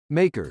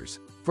Makers,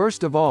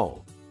 first of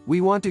all, we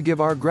want to give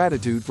our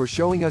gratitude for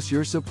showing us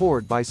your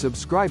support by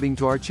subscribing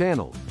to our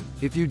channel.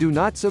 If you do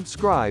not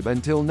subscribe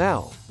until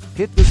now,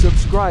 hit the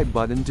subscribe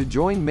button to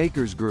join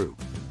Makers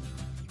Group.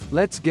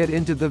 Let's get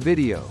into the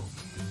video.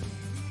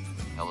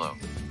 Hello.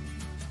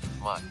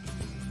 My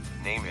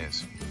name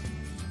is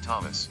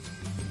Thomas.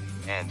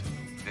 And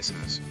this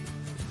is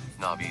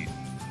Naveed.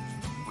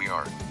 We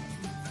are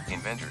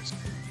inventors.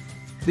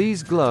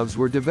 These gloves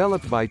were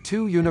developed by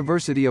two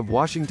University of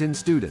Washington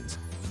students.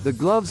 The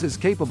gloves is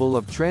capable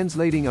of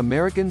translating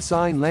American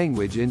Sign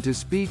Language into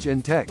speech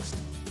and text.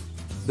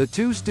 The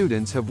two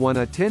students have won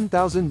a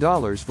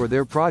 $10,000 for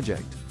their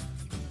project.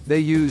 They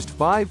used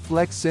 5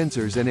 flex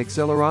sensors and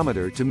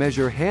accelerometer to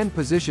measure hand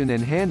position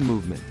and hand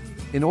movement,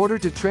 in order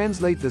to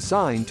translate the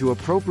sign to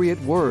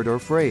appropriate word or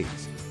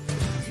phrase.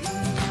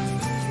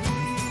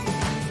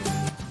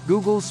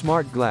 Google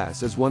Smart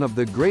Glass is one of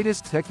the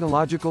greatest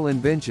technological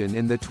invention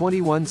in the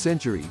 21st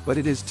century, but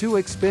it is too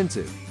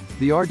expensive.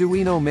 The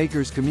Arduino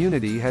makers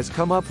community has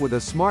come up with a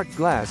smart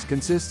glass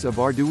consists of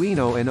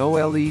Arduino and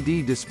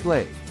OLED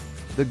display.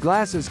 The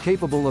glass is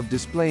capable of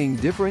displaying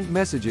different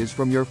messages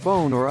from your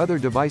phone or other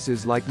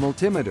devices like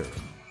multimeter.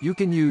 You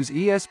can use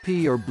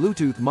ESP or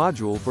Bluetooth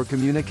module for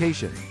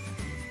communication.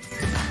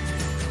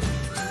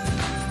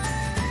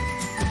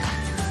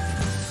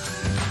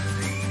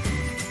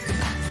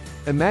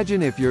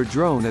 Imagine if your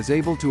drone is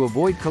able to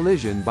avoid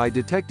collision by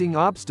detecting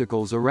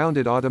obstacles around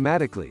it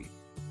automatically.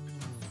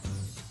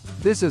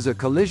 This is a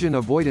collision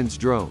avoidance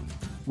drone,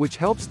 which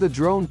helps the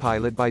drone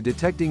pilot by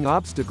detecting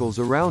obstacles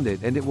around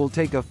it, and it will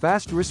take a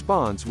fast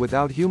response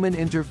without human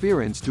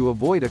interference to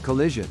avoid a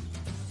collision.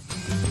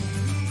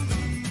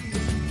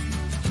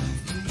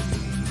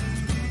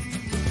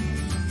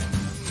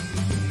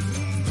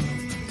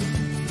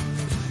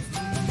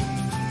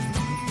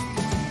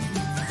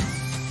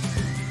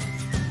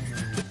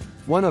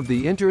 One of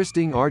the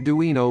interesting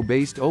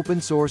Arduino-based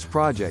open-source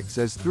projects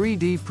is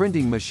 3D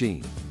printing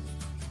machine.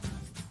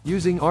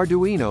 Using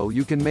Arduino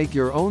you can make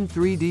your own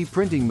 3D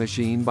printing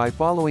machine by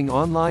following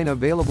online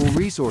available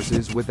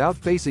resources without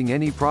facing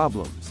any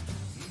problems.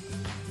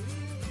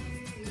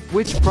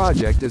 Which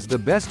project is the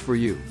best for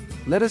you?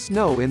 Let us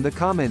know in the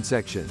comment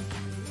section.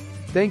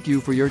 Thank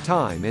you for your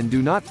time, and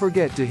do not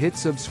forget to hit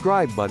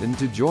subscribe button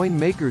to join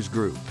Makers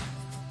Group.